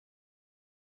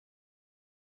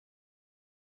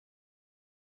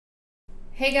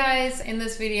Hey guys, in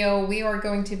this video we are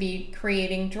going to be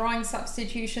creating drawing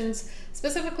substitutions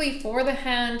specifically for the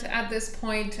hand at this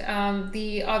point.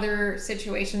 The other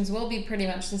situations will be pretty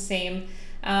much the same.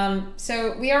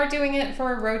 So we are doing it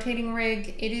for a rotating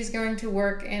rig. It is going to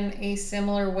work in a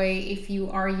similar way if you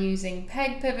are using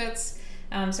peg pivots.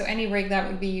 So any rig that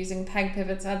would be using peg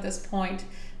pivots at this point.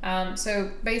 So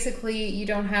basically you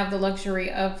don't have the luxury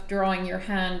of drawing your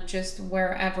hand just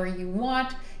wherever you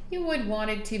want. You would want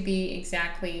it to be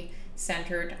exactly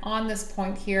centered on this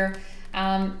point here.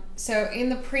 So in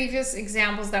the previous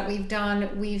examples that we've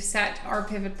done, we've set our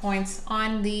pivot points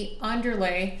on the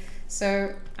underlay.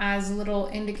 So as little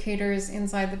indicators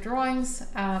inside the drawings,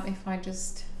 if I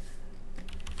just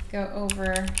go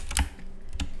over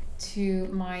to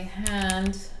my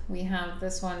hand, we have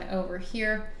this one over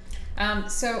here.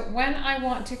 So when I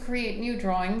want to create new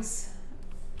drawings,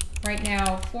 right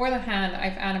now for the hand,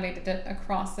 I've animated it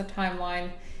across the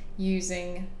timeline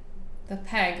using the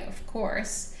peg, of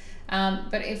course.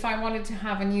 But if I wanted to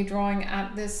have a new drawing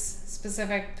at this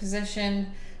specific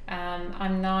position,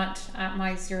 I'm not at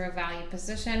my zero value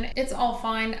position. It's all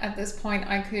fine at this point.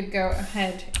 I could go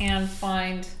ahead and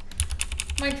find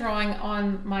my drawing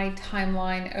on my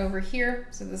timeline over here.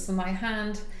 So this is my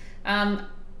hand.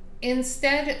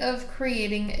 Instead of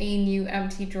creating a new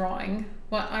empty drawing,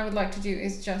 what I would like to do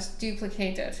is just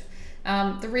duplicate it.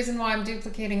 The reason why I'm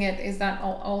duplicating it is that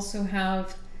I'll also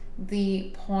have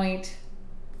the point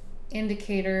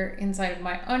indicator inside of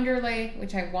my underlay,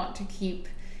 which I want to keep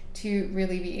to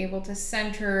really be able to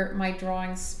center my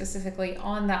drawings specifically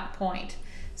on that point.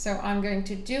 So I'm going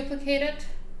to duplicate it,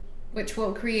 which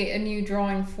will create a new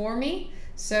drawing for me.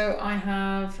 So I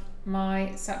have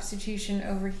my substitution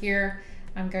over here.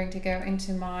 I'm going to go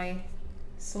into my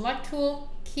select tool,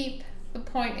 keep the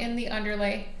point in the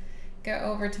underlay, go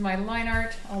over to my line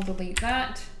art, I'll delete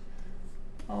that.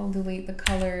 I'll delete the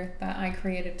color that I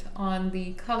created on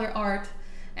the color art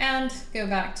and go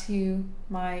back to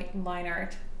my line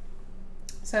art.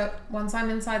 So once I'm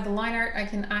inside the line art, I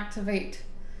can activate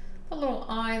the little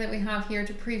eye that we have here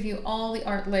to preview all the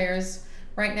art layers.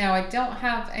 Right now I don't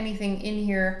have anything in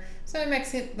here, so it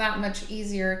makes it that much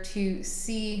easier to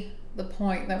see the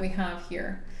point that we have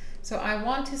here. So I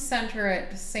want to center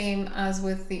it same as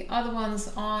with the other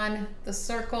ones on the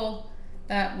circle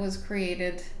that was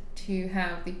created to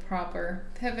have the proper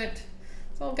pivot.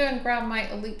 So I'll go and grab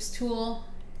my ellipse tool,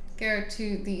 go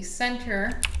to the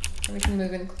center, so we can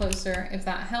move in closer if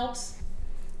that helps.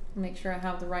 Make sure I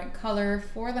have the right color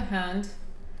for the hand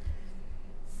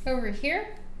over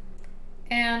here.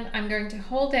 And I'm going to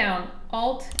hold down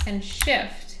Alt and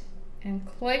Shift and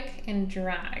click and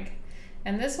drag.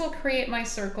 And this will create my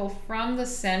circle from the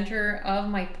center of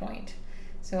my point.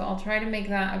 So I'll try to make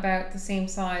that about the same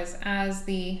size as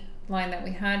the line that we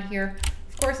had here.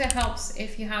 Of course, it helps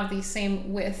if you have the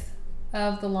same width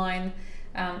of the line.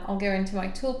 I'll go into my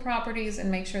tool properties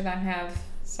and make sure that I have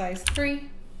size 3.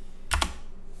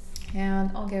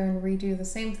 And I'll go and redo the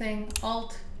same thing,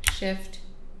 Alt, Shift,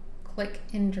 click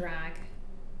and drag.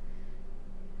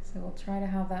 So we'll try to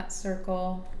have that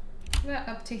circle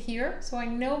up to here, so I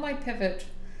know my pivot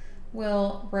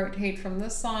will rotate from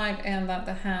this side and that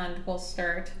the hand will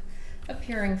start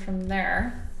appearing from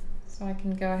there. So I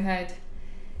can go ahead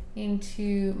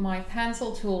into my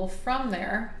pencil tool from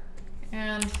there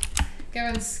and go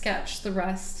and sketch the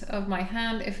rest of my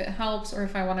hand if it helps, or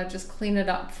if I want to just clean it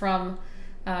up from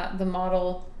the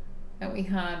model that we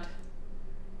had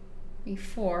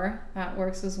before, that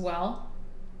works as well.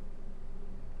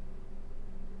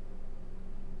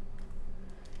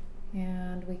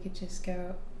 And we could just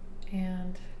go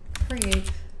and create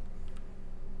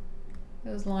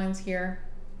those lines here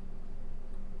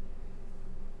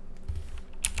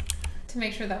to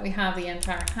make sure that we have the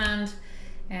entire hand,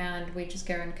 and we just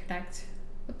go and connect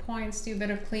the points, do a bit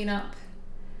of cleanup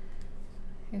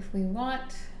if we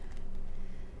want.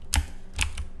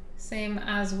 Same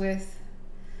as with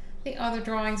the other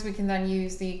drawings, we can then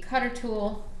use the cutter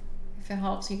tool. If it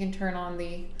helps, you can turn on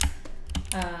the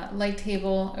light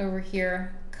table over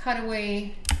here, cut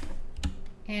away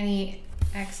any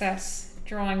excess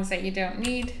drawings that you don't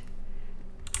need.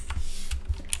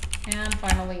 And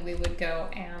finally, we would go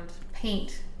and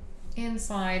paint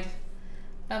inside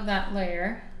of that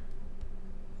layer.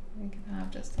 We can have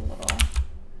just a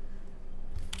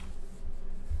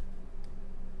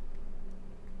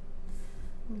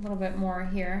little bit more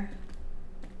here.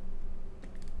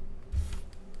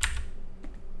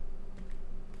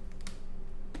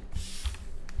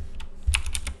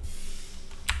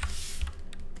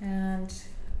 And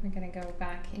we're going to go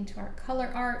back into our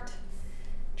color art,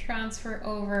 transfer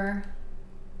over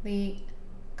the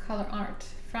color art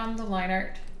from the line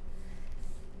art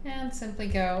and simply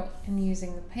go and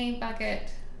using the paint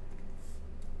bucket,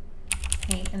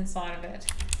 paint inside of it.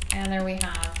 And there we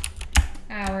have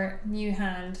our new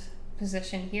hand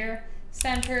position here,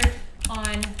 centered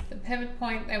on the pivot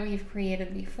point that we've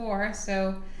created before.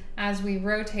 So as we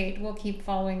rotate, we'll keep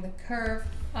following the curve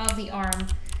of the arm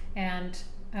and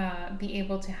be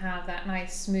able to have that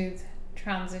nice smooth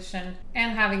transition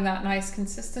and having that nice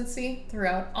consistency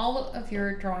throughout all of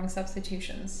your drawing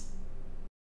substitutions.